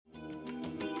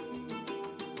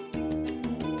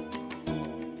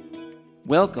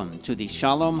Welcome to the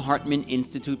Shalom Hartman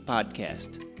Institute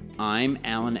podcast. I'm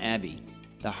Alan Abbey.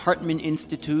 The Hartman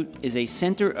Institute is a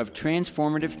center of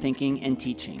transformative thinking and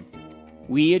teaching.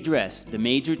 We address the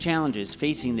major challenges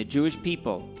facing the Jewish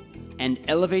people and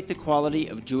elevate the quality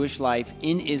of Jewish life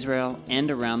in Israel and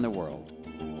around the world.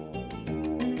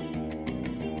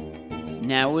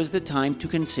 Now is the time to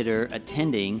consider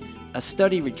attending a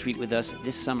study retreat with us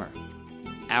this summer.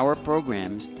 Our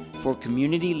programs for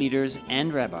community leaders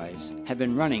and rabbis have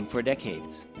been running for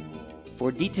decades.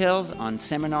 For details on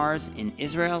seminars in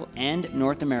Israel and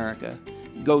North America,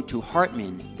 go to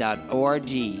hartman.org.il.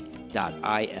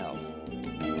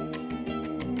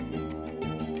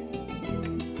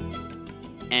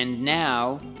 And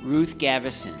now, Ruth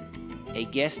Gavison, a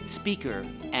guest speaker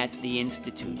at the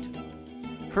Institute.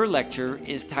 Her lecture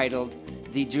is titled,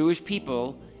 "The Jewish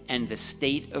People and the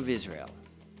State of Israel."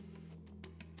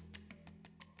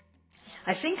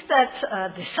 I think that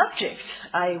the subject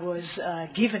I was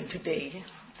given today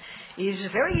is a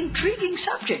very intriguing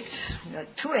subject.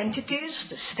 Two entities,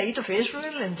 the State of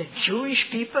Israel and the Jewish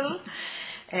people,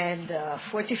 and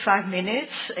 45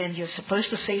 minutes, and you're supposed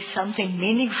to say something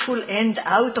meaningful and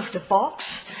out of the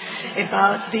box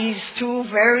about these two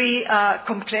very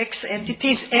complex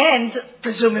entities and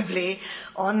presumably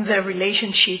on the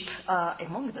relationship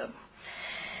among them.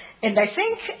 And I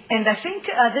think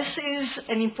this is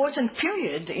an important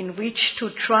period in which to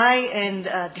try and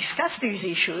discuss these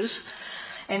issues.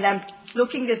 And I'm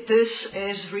looking at this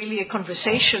as really a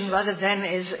conversation rather than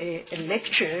as a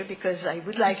lecture, because I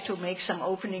would like to make some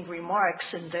opening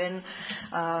remarks and then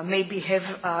maybe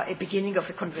have a beginning of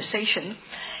a conversation.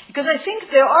 Because I think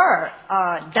there are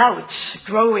doubts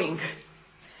growing,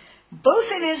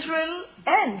 both in Israel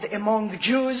and among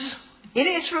Jews in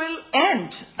Israel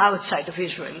and outside of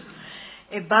Israel,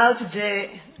 about the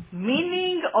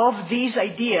meaning of these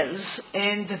ideals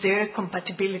and their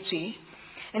compatibility.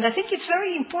 And I think it's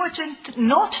very important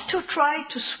not to try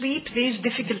to sweep these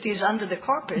difficulties under the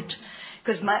carpet,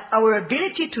 because our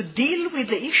ability to deal with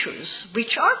the issues,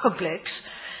 which are complex,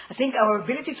 I think our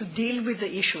ability to deal with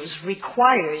the issues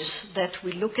requires that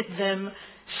we look at them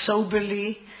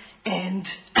soberly and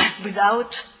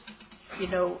without,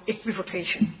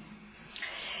 equivocation.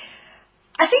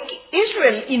 I think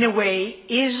Israel, in a way,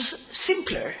 is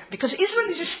simpler, because Israel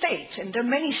is a state, and there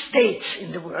are many states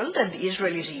in the world, and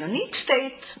Israel is a unique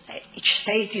state. Each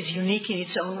state is unique in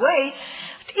its own way.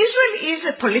 But Israel is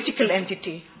a political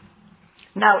entity.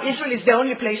 Now, Israel is the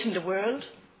only place in the world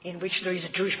in which there is a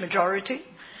Jewish majority,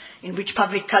 in which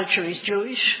public culture is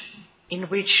Jewish, in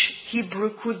which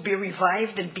Hebrew could be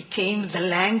revived and became the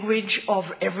language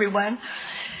of everyone.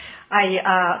 I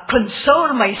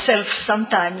console myself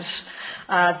sometimes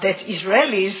that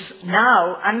Israelis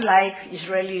now, unlike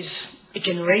Israelis a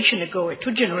generation ago or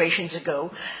 2 generations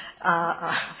ago,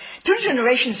 2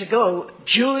 generations ago,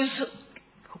 Jews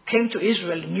who came to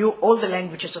Israel knew all the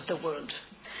languages of the world.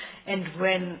 And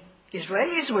when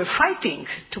Israelis were fighting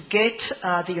to get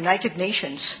the United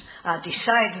Nations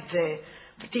decide the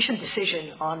partition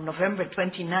decision on November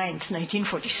 29th,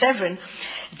 1947,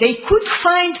 they could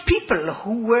find people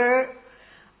who were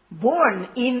born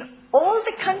in all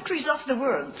the countries of the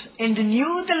world and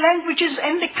knew the languages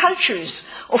and the cultures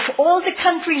of all the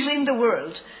countries in the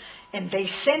world. And they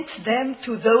sent them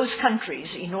to those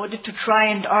countries in order to try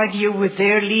and argue with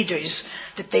their leaders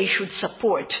that they should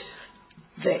support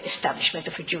the establishment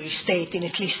of a Jewish state in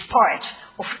at least part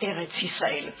of Eretz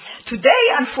Israel. Today,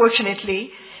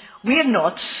 unfortunately, we are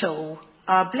not so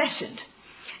blessed.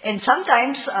 And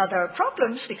sometimes there are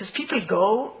problems because people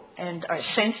go and are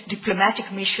sent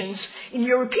diplomatic missions in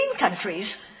European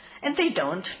countries, and they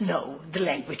don't know the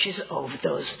languages of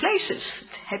those places.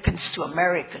 It happens to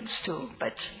Americans too,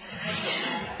 but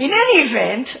in any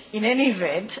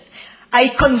event, I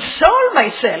console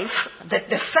myself that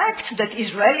the fact that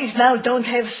Israelis now don't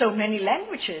have so many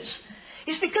languages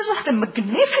is because of the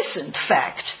magnificent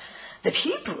fact that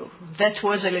Hebrew, that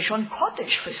was a Lashon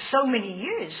Kodesh for so many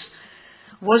years,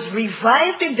 was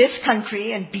revived in this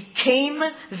country and became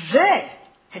the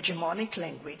hegemonic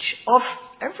language of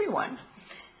everyone.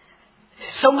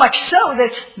 So much so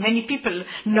that many people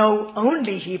know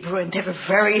only Hebrew and have a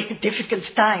very difficult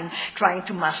time trying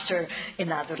to master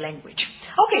another language.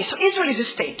 Okay, so Israel is a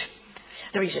state.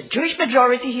 There is a Jewish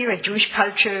majority here, a Jewish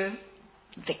culture.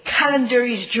 The calendar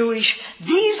is Jewish.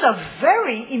 These are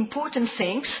very important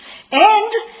things,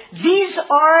 and these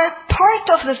are part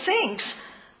of the things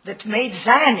that made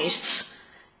Zionists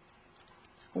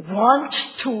want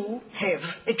to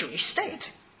have a Jewish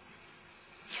state.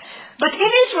 But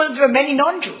in Israel, there are many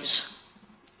non-Jews,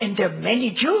 and there are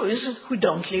many Jews who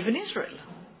don't live in Israel.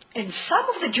 And some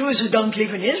of the Jews who don't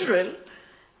live in Israel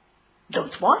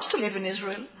don't want to live in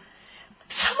Israel.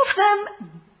 Some of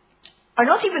them are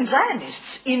not even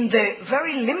Zionists in the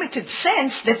very limited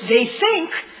sense that they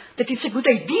think that it's a good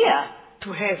idea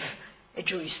to have a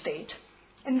Jewish state.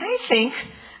 And they think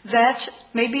that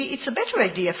maybe it's a better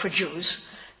idea for Jews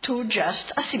to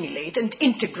just assimilate and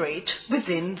integrate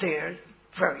within their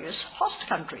various host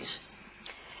countries.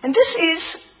 And this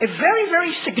is a very,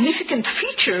 very significant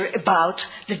feature about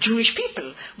the Jewish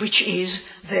people, which is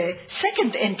the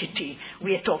second entity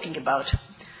we are talking about.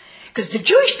 Because the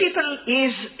Jewish people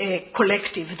is a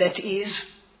collective that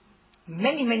is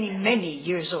many, many, many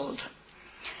years old.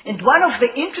 And one of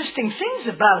the interesting things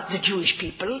about the Jewish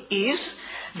people is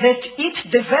that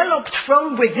it developed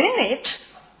from within it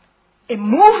a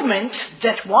movement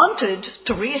that wanted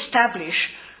to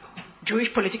reestablish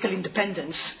Jewish political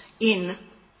independence in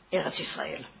Eretz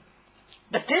Israel.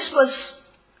 But this was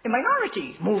a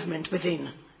minority movement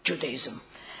within Judaism.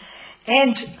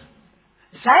 And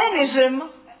Zionism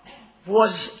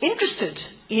was interested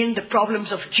in the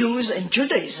problems of Jews and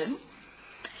Judaism,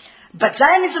 but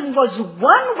Zionism was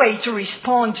one way to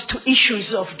respond to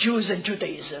issues of Jews and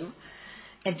Judaism,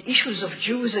 and issues of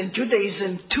Jews and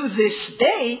Judaism to this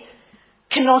day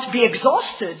cannot be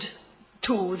exhausted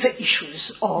to the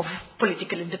issues of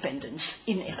political independence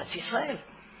in Eretz Israel.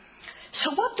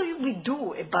 So what do we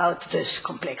do about this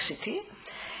complexity?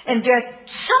 And there are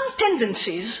some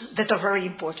tendencies that are very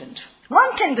important.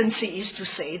 One tendency is to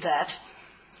say that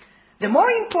the more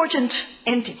important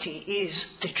entity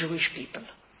is the Jewish people.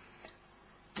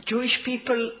 The Jewish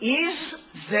people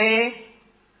is the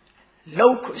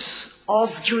locus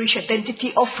of Jewish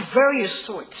identity of various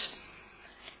sorts.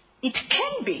 It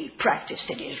can be practiced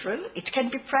in Israel. It can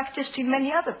be practiced in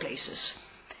many other places.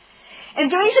 And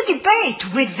there is a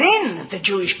debate within the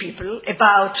Jewish people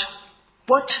about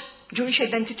what Jewish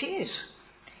identity is.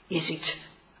 Is it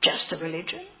just a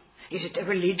religion? Is it a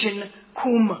religion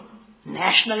cum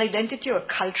national identity or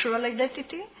cultural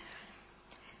identity?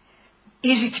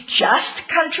 Is it just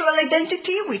cultural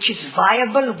identity which is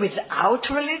viable without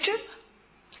religion?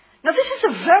 Now this is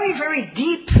a very, very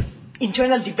deep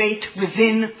internal debate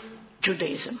within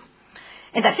Judaism.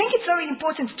 And I think it's very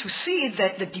important to see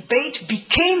that the debate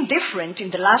became different in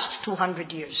the last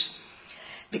 200 years.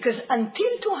 Because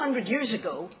until 200 years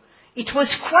ago, it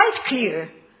was quite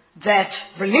clear that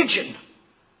religion,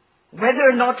 whether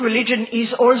or not religion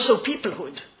is also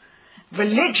peoplehood,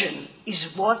 religion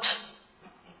is what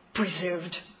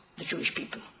preserved the Jewish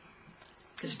people.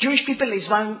 Because Jewish people is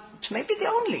maybe the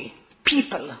only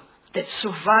people that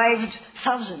survived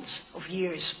thousands of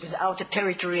years without a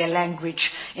territory, a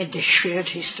language, and a shared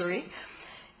history.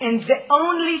 And the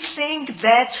only thing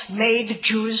that made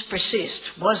Jews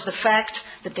persist was the fact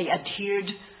that they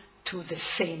adhered to the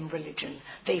same religion.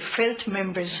 They felt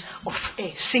members of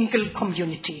a single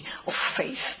community of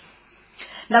faith.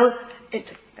 Now,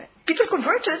 people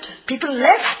converted, people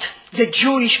left the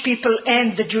Jewish people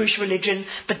and the Jewish religion,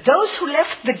 but those who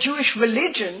left the Jewish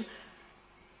religion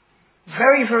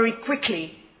very, very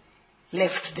quickly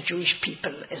left the Jewish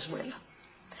people as well.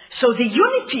 So the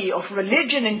unity of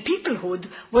religion and peoplehood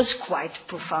was quite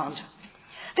profound.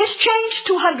 This changed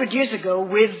 200 years ago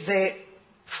with the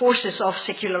forces of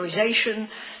secularization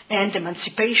and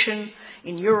emancipation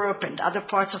in Europe and other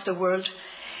parts of the world.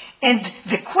 And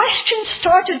the question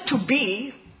started to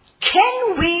be,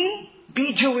 can we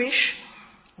be Jewish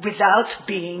without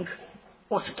being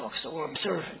Orthodox or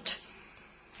observant?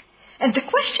 And the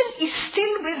question is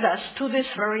still with us to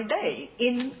this very day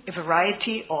in a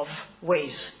variety of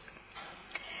ways.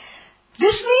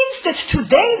 This means that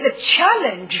today the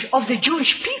challenge of the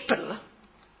Jewish people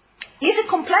is a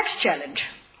complex challenge.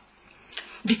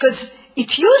 Because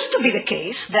it used to be the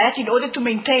case that in order to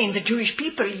maintain the Jewish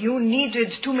people, you needed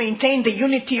to maintain the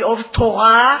unity of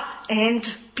Torah and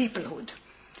peoplehood.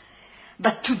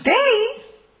 But today,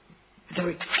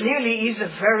 there clearly is a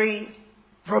very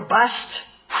robust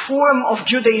form of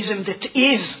Judaism that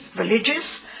is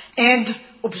religious and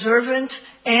observant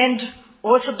and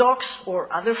Orthodox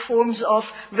or other forms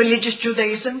of religious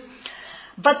Judaism.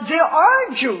 But there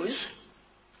are Jews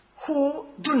who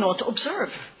do not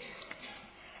observe.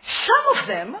 Some of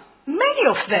them, many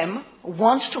of them,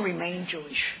 want to remain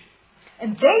Jewish.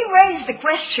 And they raise the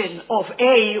question of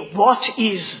A, what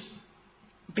is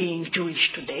being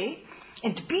Jewish today?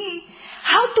 And B,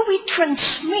 how do we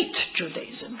transmit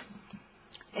Judaism?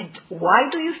 And why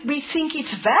do we think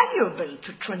it's valuable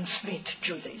to transmit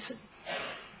Judaism?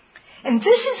 And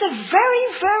this is a very,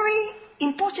 very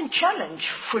important challenge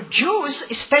for Jews,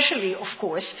 especially, of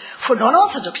course, for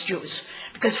non-Orthodox Jews.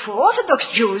 Because for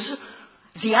Orthodox Jews,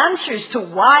 the answers to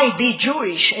why be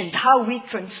Jewish and how we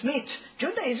transmit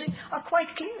Judaism are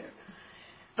quite clear.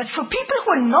 But for people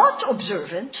who are not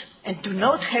observant and do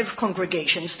not have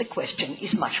congregations, the question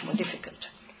is much more difficult.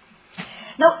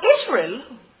 Now, Israel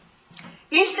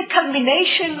is the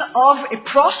culmination of a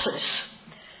process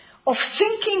of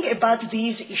thinking about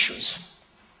these issues.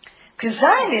 Because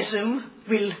Zionism,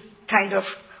 will kind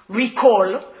of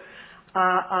recall,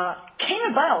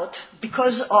 came about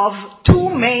because of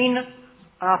two main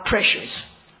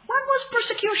pressures. One was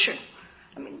persecution.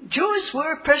 I mean, Jews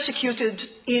were persecuted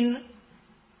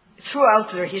throughout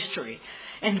their history.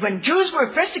 And when Jews were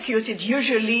persecuted,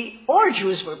 usually all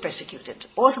Jews were persecuted.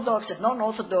 Orthodox and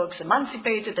non-Orthodox,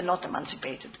 emancipated and not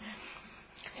emancipated.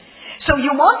 So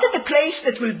you wanted a place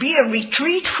that will be a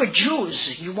retreat for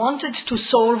Jews. You wanted to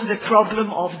solve the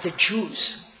problem of the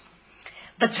Jews.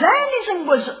 But Zionism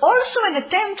was also an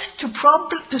attempt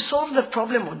to solve the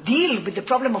problem or deal with the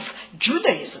problem of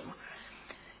Judaism.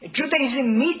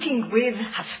 Judaism meeting with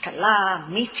Haskalah,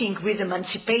 meeting with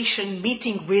emancipation,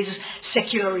 meeting with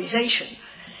secularization.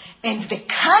 And the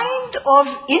kind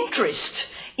of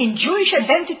interest in Jewish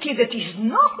identity that is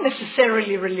not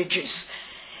necessarily religious,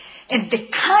 and the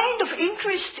kind of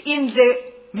interest in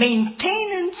the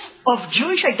maintenance of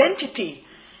Jewish identity,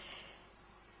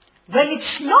 when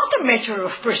it's not a matter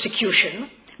of persecution,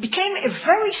 became a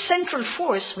very central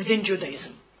force within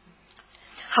Judaism.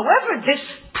 However,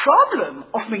 this problem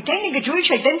of maintaining a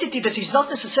Jewish identity that is not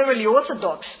necessarily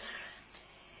orthodox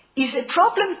is a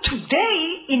problem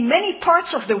today in many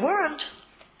parts of the world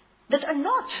that are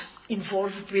not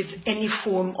involved with any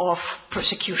form of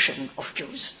persecution of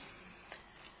Jews.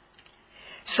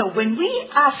 So when we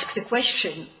ask the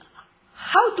question,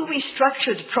 how do we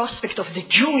structure the prospect of the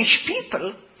Jewish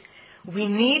people, we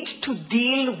need to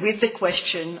deal with the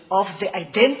question of the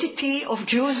identity of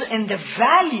Jews and the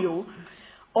value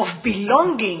of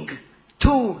belonging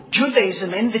to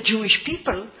Judaism and the Jewish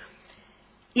people,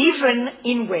 even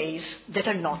in ways that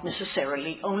are not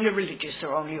necessarily only religious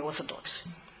or only Orthodox.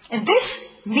 And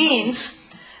this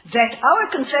means that our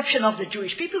conception of the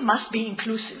Jewish people must be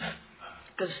inclusive,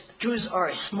 because Jews are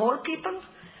a small people,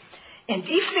 and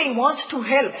if they want to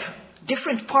help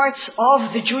different parts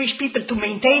of the Jewish people to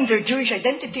maintain their Jewish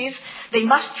identities, they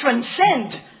must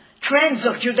transcend trends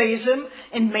of Judaism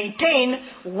and maintain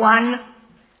one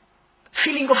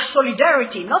feeling of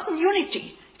solidarity, not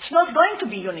unity. It's not going to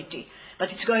be unity, but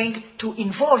it's going to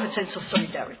involve a sense of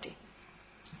solidarity.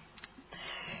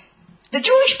 The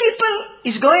Jewish people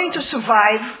is going to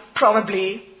survive,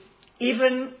 probably,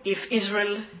 even if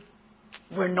Israel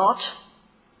were not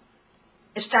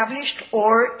established,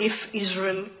 or if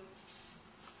Israel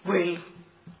will,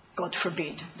 God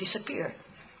forbid, disappear.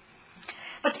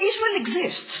 But Israel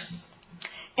exists.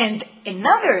 And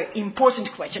another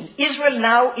important question, Israel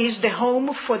now is the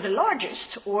home for the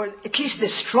largest, or at least the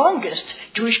strongest,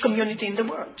 Jewish community in the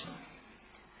world.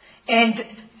 And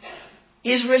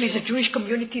Israel is a Jewish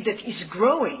community that is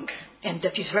growing, and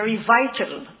that is very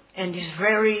vital, and is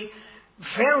very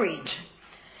varied.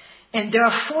 And there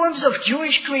are forms of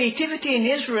Jewish creativity in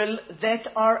Israel that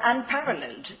are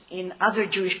unparalleled in other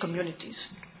Jewish communities.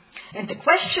 And the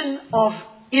question of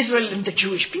Israel and the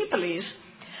Jewish people is,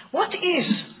 what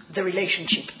is the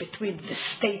relationship between the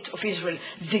state of Israel,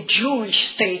 the Jewish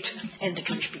state, and the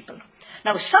Jewish people?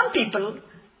 Now, some people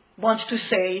want to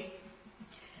say,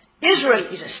 Israel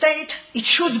is a state, it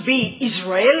should be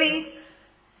Israeli.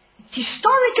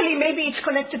 Historically, maybe it's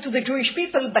connected to the Jewish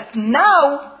people, but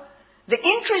now the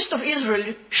interest of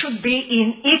Israel should be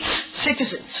in its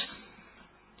citizens.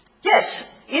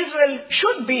 Yes, Israel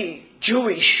should be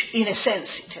Jewish in a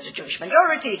sense. It has a Jewish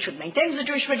majority, it should maintain the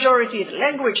Jewish majority, the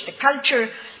language, the culture.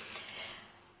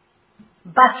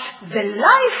 But the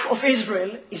life of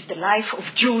Israel is the life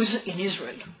of Jews in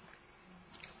Israel.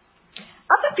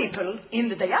 Other people in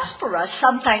the diaspora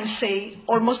sometimes say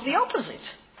almost the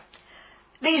opposite.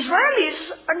 The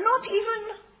Israelis are not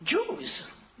even Jews.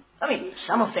 I mean,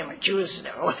 some of them are Jews,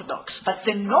 they're Orthodox, but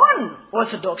the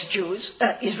non-Orthodox Jews,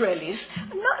 Israelis,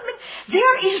 they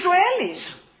are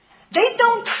Israelis. They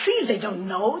don't feel, they don't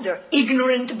know, they're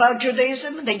ignorant about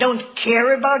Judaism, they don't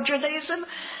care about Judaism,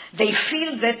 they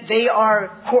feel that they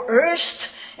are coerced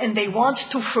and they want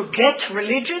to forget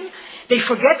religion. They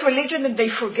forget religion and they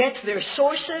forget their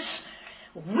sources.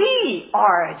 We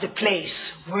are the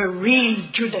place where real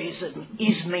Judaism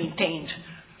is maintained.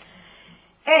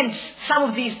 And some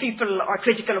of these people are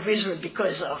critical of Israel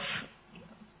because of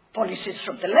policies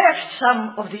from the left.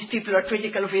 Some of these people are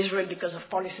critical of Israel because of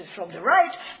policies from the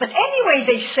right. But anyway,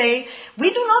 they say, we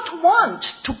do not want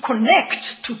to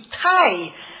connect, to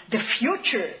tie the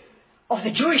future of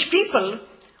the Jewish people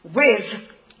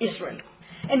with Israel.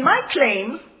 And my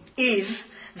claim is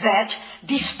that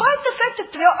despite the fact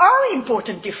that there are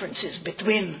important differences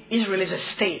between Israel as a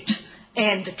state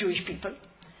and the Jewish people,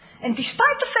 and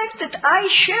despite the fact that I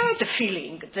share the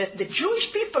feeling that the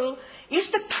Jewish people is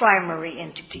the primary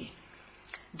entity,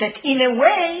 that in a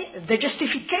way the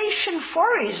justification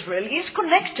for Israel is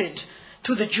connected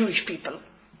to the Jewish people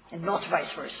and not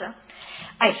vice versa,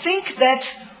 I think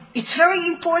that it's very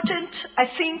important, I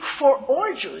think, for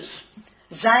all Jews,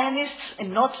 Zionists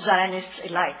and not Zionists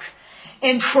alike,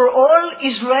 and for all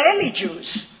Israeli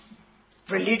Jews,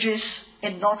 religious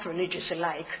and not religious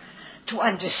alike, to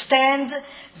understand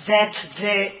that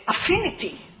the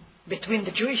affinity between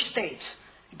the Jewish state,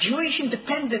 Jewish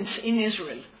independence in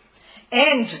Israel,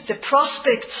 and the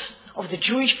prospects of the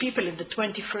Jewish people in the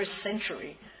 21st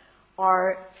century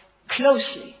are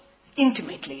closely,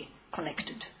 intimately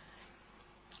connected.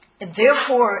 And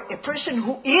therefore, a person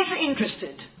who is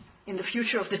interested in the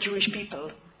future of the Jewish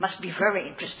people must be very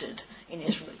interested in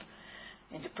Israel.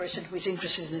 And a person who is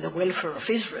interested in the welfare of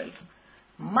Israel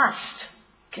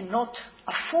cannot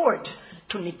afford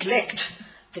to neglect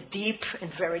the deep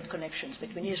and varied connections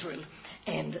between Israel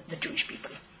and the Jewish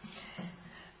people.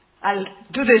 I'll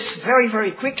do this very,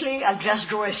 very quickly. I'll just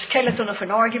draw a skeleton of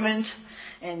an argument,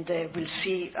 and we'll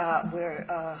see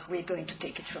where we're going to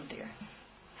take it from there.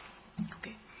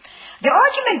 Okay. The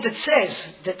argument that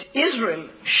says that Israel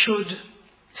should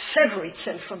sever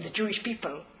itself from the Jewish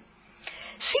people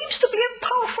seems to be a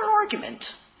powerful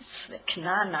argument. It's the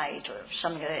Canaanite or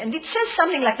something like that. And it says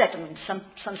something like that. I mean, some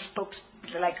spokes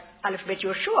like Aleph Bet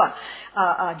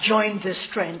Yehoshua joined this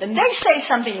trend. And they say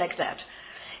something like that.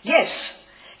 Yes,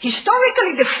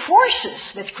 historically the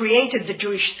forces that created the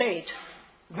Jewish state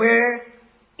were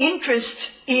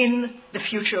interest in the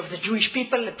future of the Jewish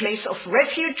people, a place of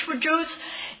refuge for Jews,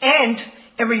 and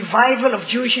a revival of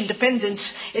Jewish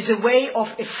independence as a way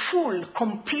of a full,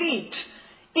 complete,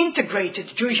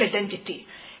 integrated Jewish identity.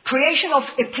 Creation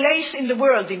of a place in the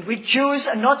world in which Jews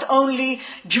are not only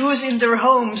Jews in their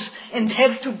homes and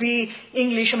have to be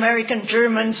English, American,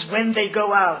 Germans when they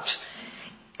go out.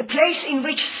 A place in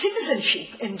which citizenship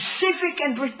and civic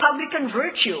and republican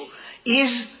virtue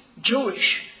is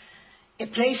Jewish. A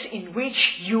place in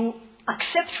which you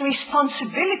accept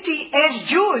responsibility as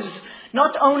Jews,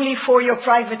 not only for your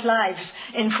private lives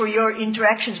and for your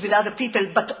interactions with other people,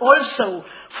 but also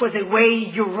for the way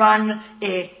you run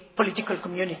a political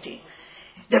community.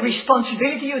 The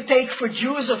responsibility you take for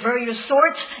Jews of various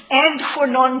sorts and for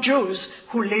non-Jews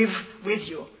who live with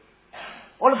you.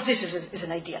 All of this is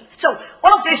an ideal. So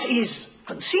all of this is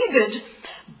conceded,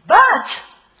 but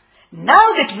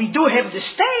now that we do have the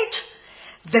state,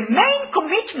 the main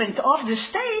commitment of the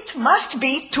state must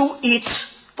be to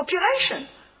its population.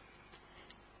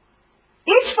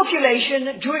 Its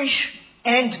population, Jewish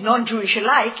and non-Jewish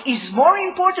alike, is more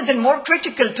important and more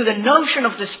critical to the notion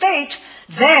of the state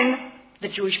than the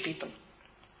Jewish people.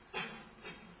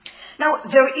 Now,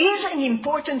 there is an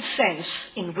important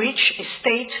sense in which a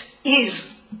state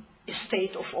is a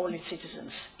state of all its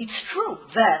citizens. It's true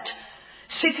that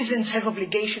citizens have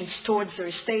obligations towards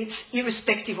their states,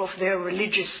 irrespective of their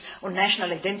religious or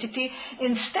national identity,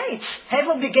 and states have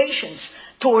obligations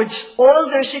towards all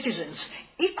their citizens,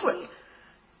 equal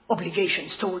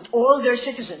obligations toward all their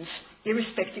citizens,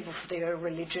 irrespective of their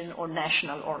religion or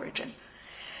national origin.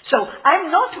 So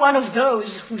I'm not one of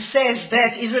those who says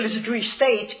that Israel as a Jewish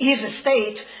state is a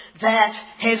state that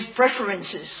has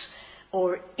preferences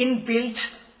or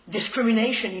inbuilt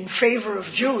discrimination in favor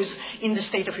of Jews in the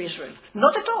state of Israel.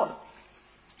 Not at all.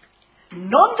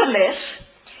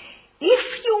 Nonetheless,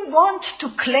 if you want to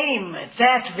claim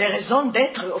that the raison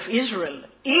d'etre of Israel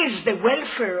is the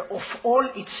welfare of all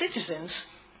its citizens,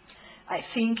 I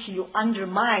think you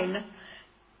undermine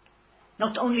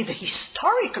not only the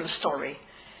historical story,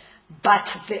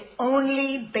 but the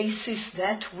only basis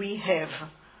that we have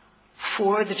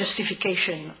for the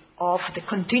justification of the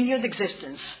continued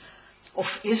existence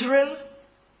of Israel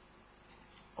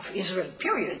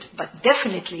period, but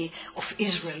definitely of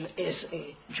Israel as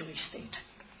a Jewish state.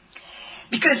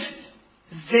 Because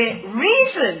the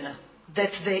reason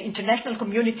that the international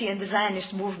community and the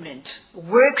Zionist movement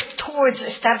worked towards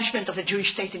establishment of a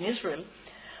Jewish state in Israel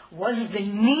was the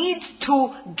need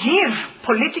to give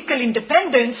political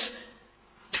independence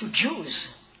to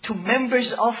Jews, to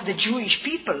members of the Jewish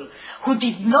people who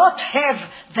did not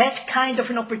have that kind of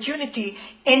an opportunity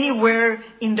anywhere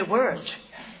in the world.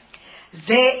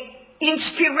 The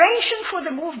inspiration for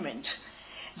the movement,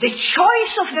 the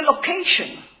choice of the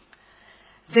location,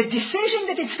 the decision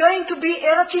that it's going to be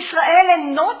Eretz Israel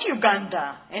and not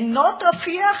Uganda, and not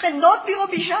Rafiach and not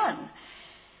Birobijan.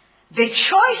 The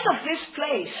choice of this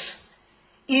place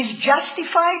is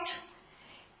justified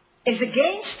as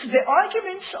against the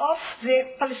arguments of the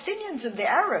Palestinians and the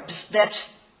Arabs that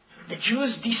the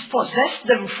Jews dispossessed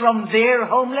them from their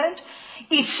homeland,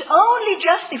 it's only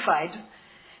justified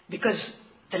because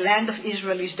the land of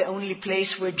Israel is the only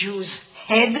place where Jews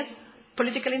had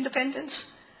political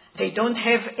independence. They don't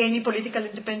have any political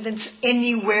independence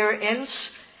anywhere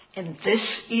else, and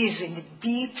this is, in a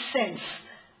deep sense,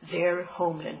 their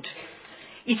homeland.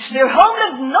 It's their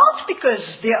homeland not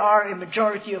because there are a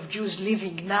majority of Jews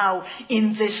living now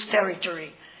in this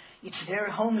territory. It's their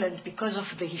homeland because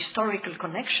of the historical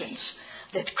connections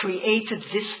that created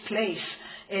this place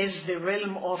as the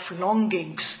realm of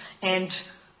longings and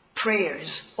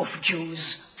prayers of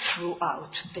Jews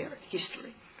throughout their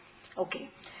history. Okay,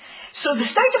 so the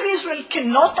state of Israel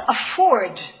cannot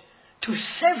afford to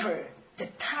sever the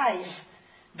ties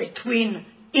between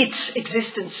its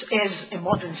existence as a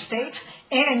modern state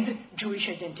and Jewish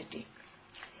identity.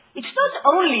 It's not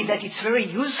only that it's very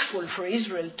useful for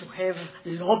Israel to have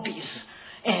lobbies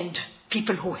and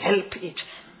people who help it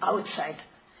outside.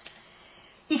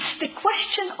 It's the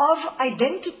question of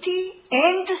identity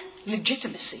and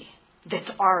legitimacy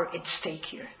that are at stake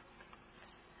here.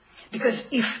 Because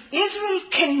if Israel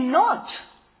cannot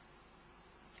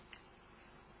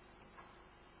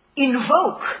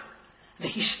invoke the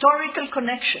historical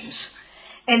connections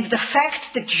and the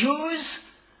fact that Jews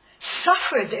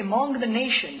suffered among the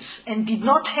nations and did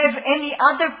not have any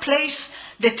other place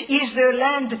that is their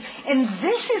land, and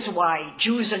this is why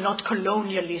Jews are not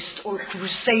colonialists or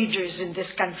crusaders in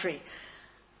this country.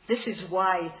 This is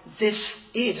why this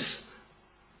is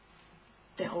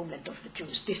the homeland of the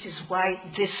Jews. This is why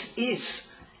this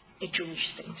is a Jewish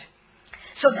state.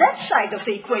 So that side of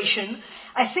the equation,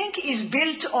 I think, is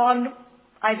built on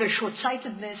either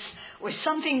short-sightedness or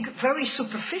something very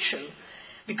superficial,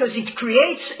 because it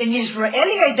creates an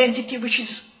Israeli identity which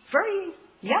is very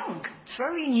young, it's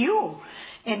very new,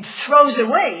 and throws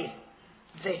away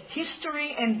the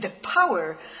history and the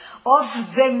power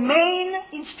of the main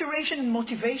inspiration and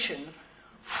motivation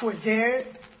for there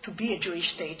to be a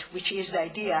Jewish state, which is the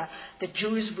idea that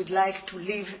Jews would like to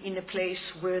live in a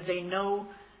place where they know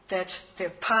that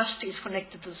their past is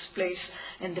connected to this place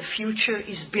and the future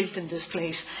is built in this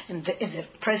place in the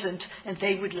present, and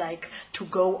they would like to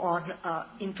go on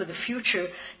into the future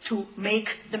to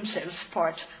make themselves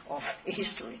part of a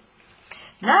history.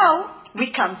 Now we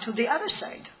come to the other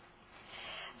side.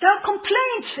 There are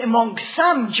complaints among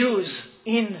some Jews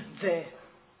in the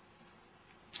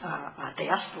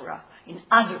diaspora, in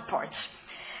other parts,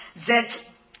 that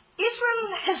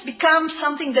Israel has become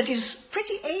something that is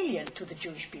pretty alien to the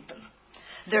Jewish people.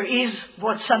 There is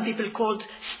what some people call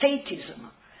statism.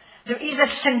 There is a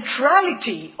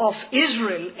centrality of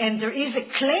Israel, and there is a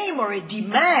claim or a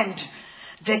demand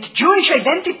that Jewish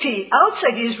identity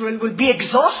outside Israel will be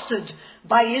exhausted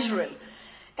by Israel.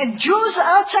 And Jews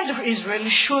outside of Israel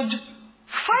should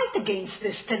fight against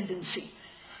this tendency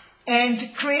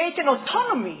and create an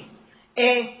autonomy,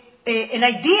 an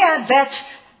idea that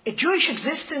a Jewish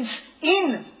existence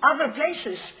in other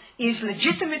places is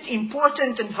legitimate,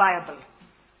 important, and viable.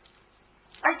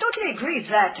 I totally agree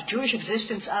that Jewish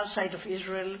existence outside of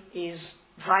Israel is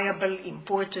viable,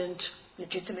 important,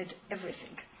 legitimate,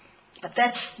 everything. But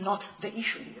that's not the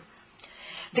issue here.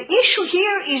 The issue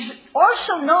here is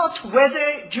also not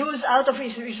whether Jews out of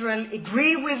Israel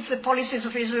agree with the policies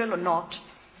of Israel or not.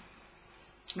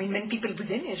 I mean, many people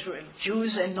within Israel,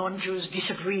 Jews and non-Jews,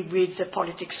 disagree with the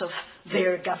politics of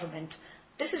their government.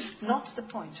 This is not the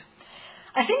point.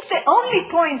 I think the only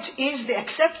point is the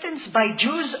acceptance by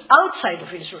Jews outside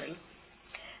of Israel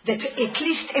that at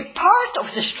least a part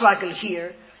of the struggle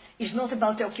here is not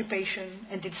about the occupation,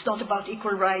 and it's not about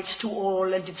equal rights to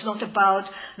all, and it's not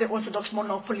about the Orthodox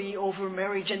monopoly over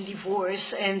marriage and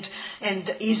divorce, and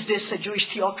is this a Jewish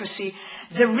theocracy.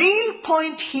 The real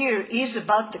point here is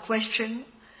about the question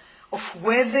of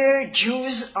whether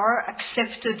Jews are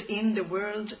accepted in the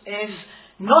world as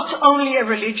not only a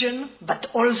religion, but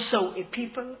also a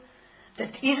people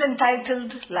that is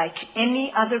entitled, like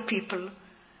any other people,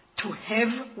 to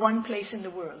have one place in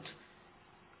the world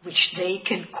which they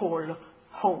can call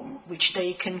home, which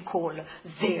they can call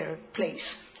their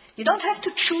place. You don't have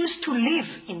to choose to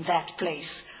live in that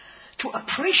place to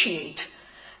appreciate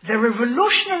the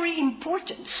revolutionary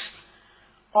importance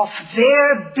of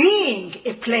there being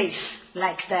a place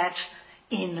like that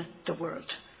in the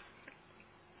world.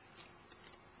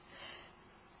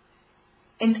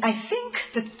 And I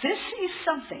think that this is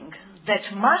something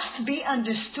that must be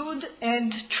understood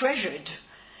and treasured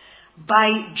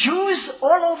by Jews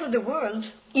all over the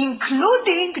world,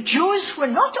 including Jews who are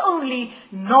not only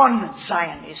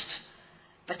non-Zionist,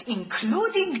 but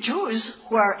including Jews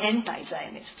who are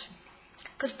anti-Zionist.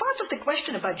 Because part of the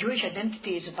question about Jewish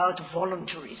identity is about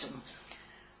voluntarism.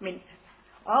 I mean,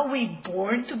 are we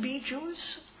born to be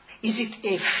Jews? Is it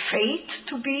a fate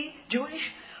to be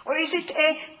Jewish? Or is it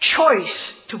a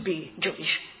choice to be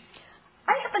Jewish?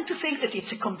 I happen to think that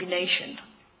it's a combination.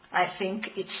 I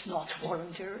think it's not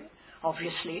voluntary,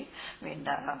 obviously. I mean,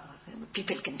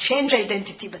 people can change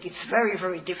identity, but it's very,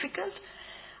 very difficult.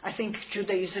 I think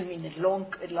Judaism, in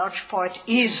a large part,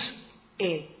 is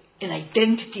an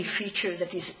identity feature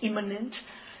that is immanent.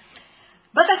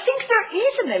 But I think there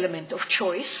is an element of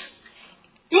choice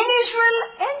in Israel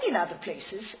and in other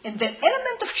places, and the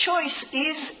element of choice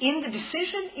is in the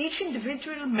decision each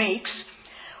individual makes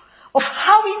of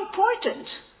how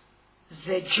important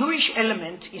the Jewish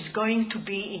element is going to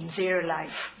be in their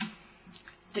life.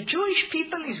 The Jewish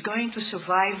people is going to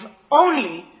survive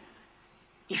only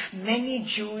if many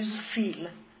Jews feel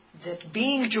that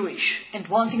being Jewish and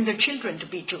wanting their children to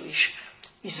be Jewish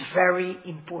is very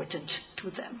important to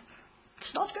them.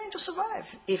 It's not going to survive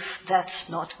if that's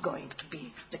not going to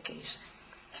be the case.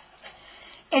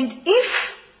 And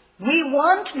if we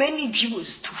want many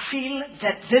Jews to feel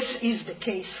that this is the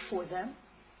case for them,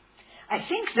 I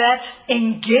think that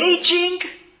engaging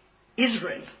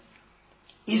Israel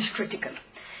is critical.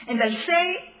 And I'll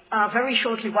say very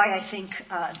shortly why I think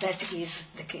that is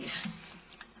the case.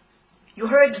 You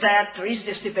heard that there is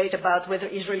this debate about whether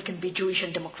Israel can be Jewish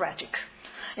and democratic.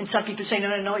 And some people say,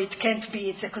 no, it can't be.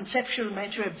 It's a conceptual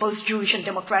matter, both Jewish and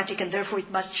democratic, and therefore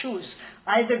it must choose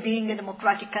either being a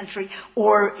democratic country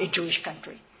or a Jewish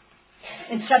country.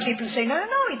 And some people say, no,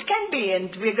 it can be,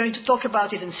 and we're going to talk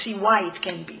about it and see why it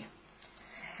can be.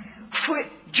 For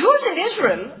Jews in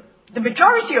Israel, the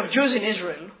majority of Jews in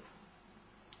Israel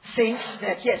thinks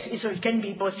that, yes, Israel can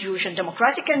be both Jewish and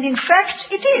democratic, and in fact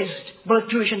it is both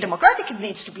Jewish and democratic. It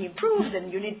needs to be improved,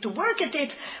 and you need to work at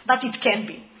it, but it can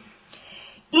be.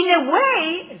 In a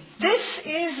way, this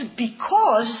is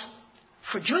because,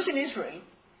 for Jews in Israel,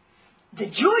 the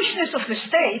Jewishness of the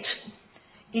state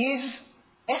is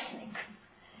ethnic.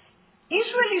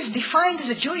 Israel is defined as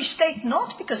a Jewish state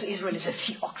not because Israel is a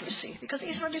theocracy, because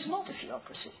Israel is not a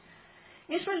theocracy.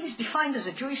 Israel is defined as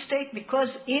a Jewish state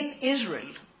because in Israel,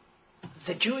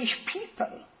 the Jewish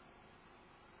people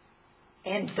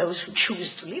and those who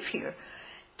choose to live here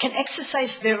can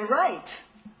exercise their right,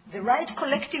 the right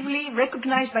collectively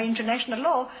recognized by international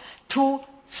law to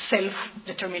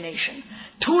self-determination,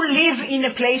 to live in a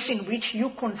place in which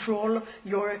you control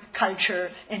your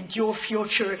culture and your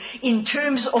future in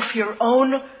terms of your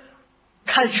own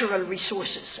cultural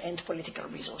resources and political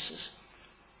resources.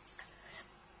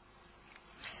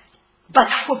 But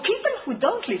for people who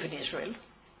don't live in Israel,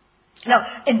 now,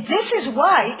 and this is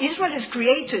why Israel has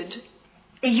created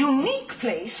a unique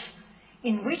place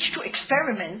in which to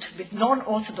experiment with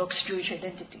non-Orthodox Jewish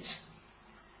identities.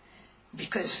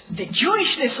 Because the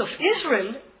Jewishness of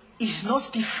Israel is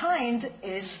not defined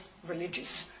as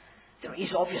religious. There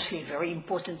is obviously a very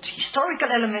important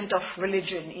historical element of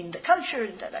religion in the culture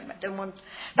that I don't want,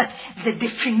 but the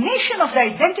definition of the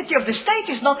identity of the state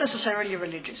is not necessarily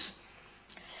religious.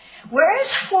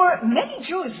 Whereas for many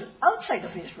Jews outside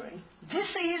of Israel,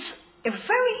 this is a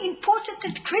very important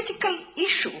and critical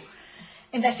issue.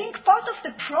 And I think part of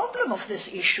the problem of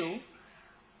this issue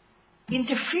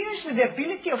interferes with the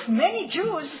ability of many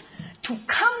Jews to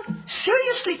come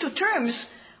seriously to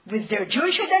terms with their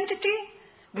Jewish identity,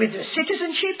 with their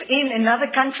citizenship in another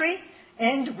country,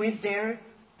 and with their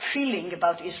feeling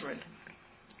about Israel.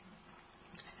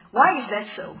 Why is that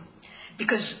so?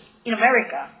 Because in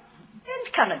America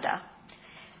and Canada,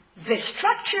 the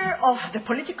structure of the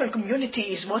political community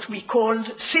is what we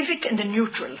called civic and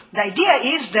neutral. The idea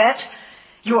is that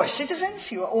you are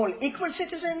citizens, you are all equal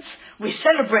citizens, we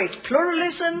celebrate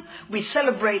pluralism, we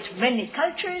celebrate many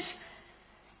cultures.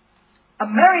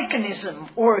 Americanism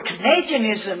or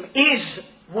Canadianism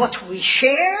is what we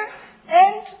share,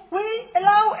 and we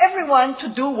allow everyone to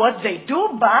do what they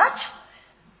do, but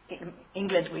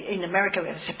in America we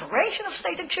have separation of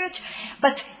state and church,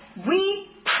 but we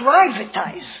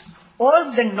privatize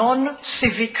all the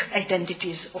non-civic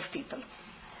identities of people.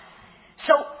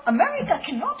 So America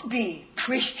cannot be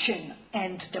Christian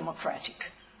and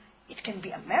democratic. It can be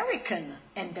American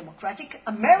and democratic,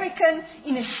 American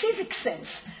in a civic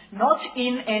sense, not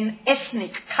in an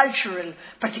ethnic, cultural,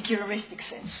 particularistic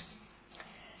sense.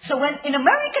 So when an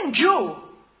American Jew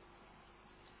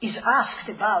is asked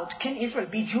about, can Israel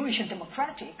be Jewish and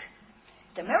democratic,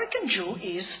 the American Jew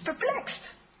is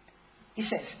perplexed. He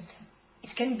says,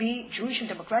 it can be Jewish and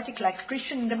democratic like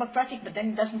Christian and democratic, but then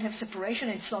it doesn't have separation,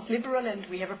 it's not liberal, and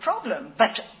we have a problem.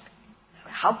 But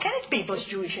how can it be both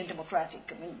Jewish and democratic?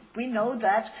 I mean, we know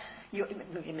that you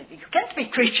can't be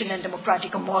Christian and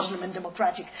democratic or Muslim and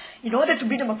democratic. In order to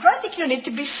be democratic, you need to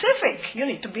be civic. You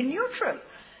need to be neutral.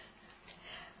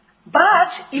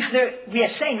 But if we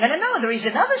are saying, no, there is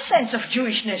another sense of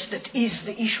Jewishness that is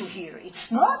the issue here.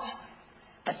 It's not.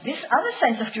 But this other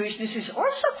sense of Jewishness is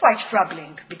also quite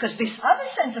troubling, because this other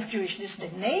sense of Jewishness,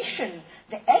 the nation,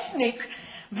 the ethnic,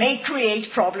 may create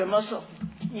problems of,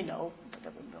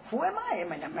 who am I?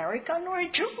 Am I an American or a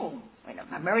Jew? Am I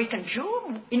an American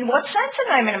Jew? In what sense am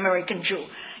I an American Jew?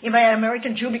 Am I an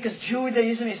American Jew because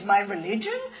Judaism is my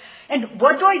religion? And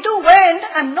what do I do when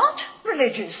I'm not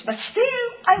religious, but still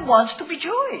I want to be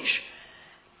Jewish?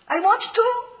 I want to,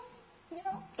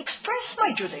 express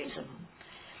my Judaism.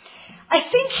 I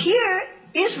think here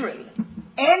Israel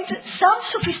and some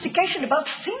sophistication about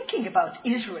thinking about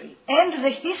Israel and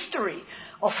the history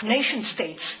of nation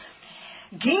states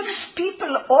gives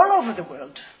people all over the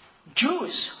world,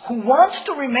 Jews who want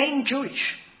to remain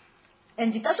Jewish,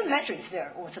 and it doesn't matter if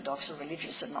they're Orthodox or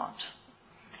religious or not.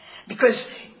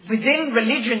 Because within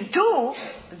religion too,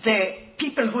 the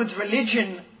peoplehood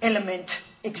religion element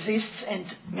exists and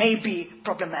may be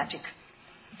problematic.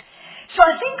 So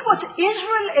I think what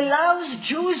Israel allows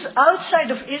Jews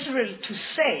outside of Israel to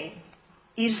say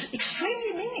is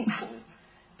extremely meaningful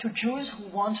to Jews who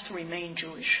want to remain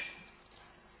Jewish.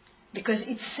 Because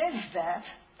it says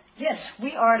that, yes,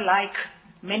 we are like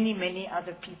many, many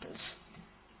other peoples.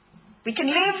 We can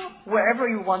live wherever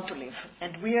you want to live,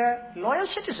 and we are loyal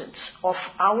citizens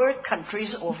of our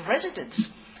countries of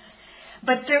residence.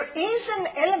 But there is an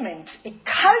element, a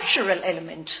cultural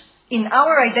element, in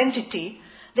our identity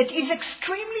that is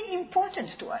extremely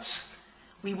important to us.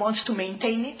 We want to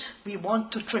maintain it, we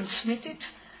want to transmit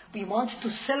it, we want to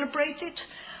celebrate it,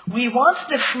 we want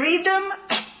the freedom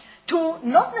to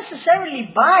not necessarily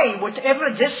buy whatever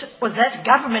this or that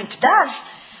government does,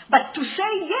 but to say,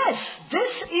 yes,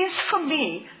 this is for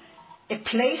me a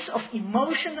place of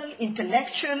emotional,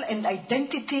 intellectual, and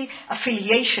identity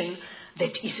affiliation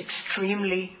that is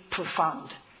extremely profound.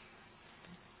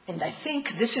 And I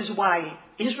think this is why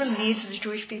Israel needs the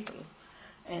Jewish people,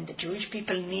 and the Jewish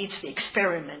people needs the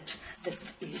experiment that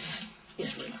is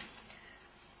Israel.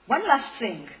 One last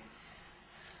thing.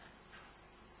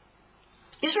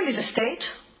 Israel is a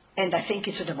state, and I think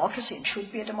it's a democracy and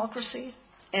should be a democracy.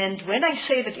 And when I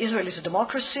say that Israel is a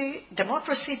democracy,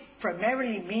 democracy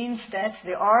primarily means that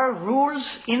there are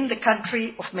rules in the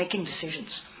country of making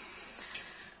decisions.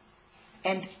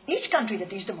 And each country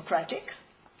that is democratic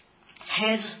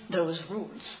has those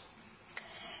rules.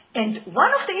 And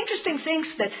one of the interesting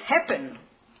things that happen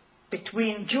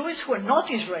between Jews who are not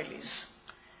Israelis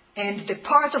and the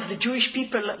part of the Jewish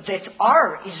people that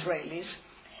are Israelis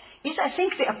is, I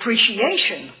think, the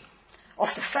appreciation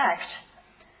of the fact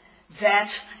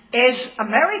that as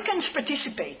Americans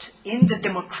participate in the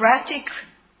democratic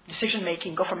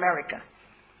decision-making of America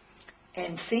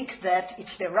and think that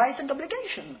it's their right and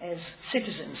obligation as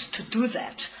citizens to do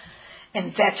that,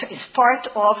 and that is part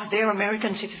of their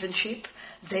American citizenship,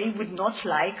 they would not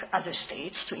like other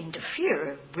states to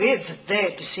interfere with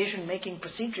their decision-making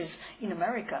procedures in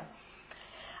America.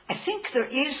 I think there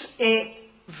is a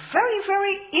very,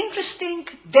 very interesting,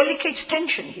 delicate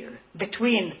tension here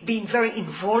between being very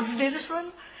involved in Israel,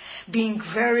 being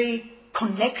very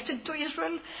connected to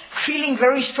Israel, feeling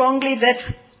very strongly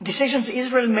that decisions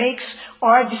Israel makes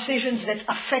are decisions that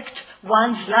affect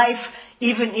one's life,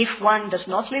 even if one does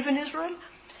not live in Israel,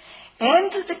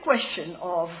 and the question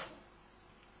of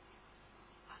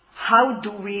how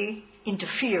do we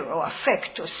interfere or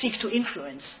affect or seek to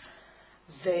influence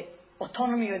the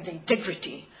autonomy and the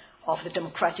integrity of the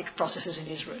democratic processes in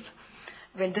Israel.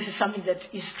 When this is something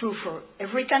that is true for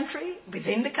every country,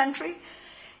 within the country,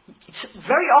 it's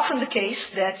very often the case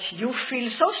that you feel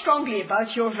so strongly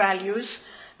about your values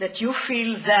that you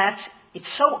feel that it's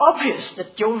so obvious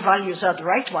that your values are the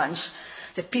right ones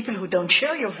that people who don't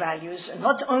share your values are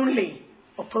not only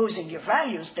opposing your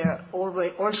values, they're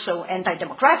also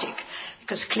anti-democratic,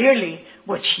 because clearly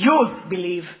what you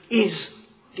believe is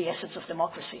the essence of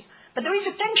democracy. But there is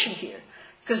a tension here,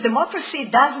 because democracy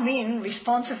does mean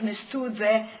responsiveness to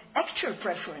the actual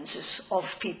preferences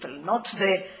of people, not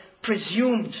the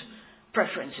presumed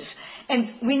preferences.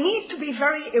 And we need to be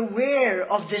very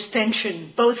aware of this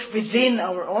tension, both within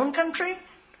our own country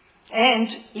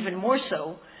and even more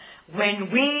so when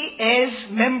we,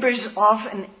 as members of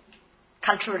a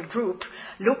cultural group,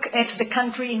 look at the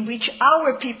country in which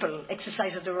our people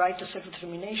exercise the right to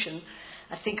self-determination.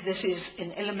 I think this is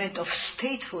an element of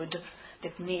statehood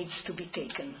that needs to be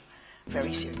taken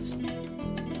very seriously.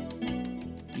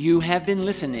 You have been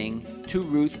listening to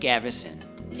Ruth Gavison.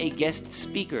 a guest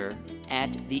speaker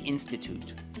at the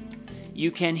Institute.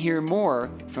 You can hear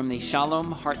more from the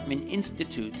Shalom Hartman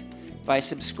Institute by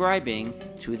subscribing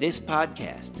to this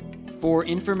podcast. For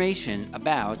information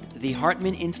about the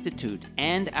Hartman Institute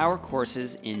and our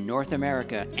courses in North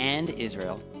America and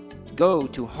Israel, go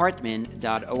to hartman.org.il.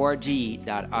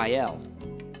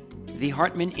 The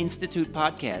Hartman Institute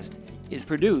podcast is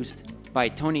produced by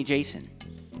Tony Jason.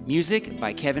 Music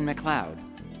by Kevin MacLeod.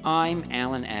 I'm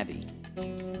Alan Abbey.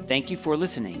 Thank you for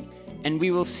listening, and we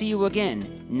will see you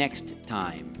again next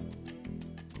time.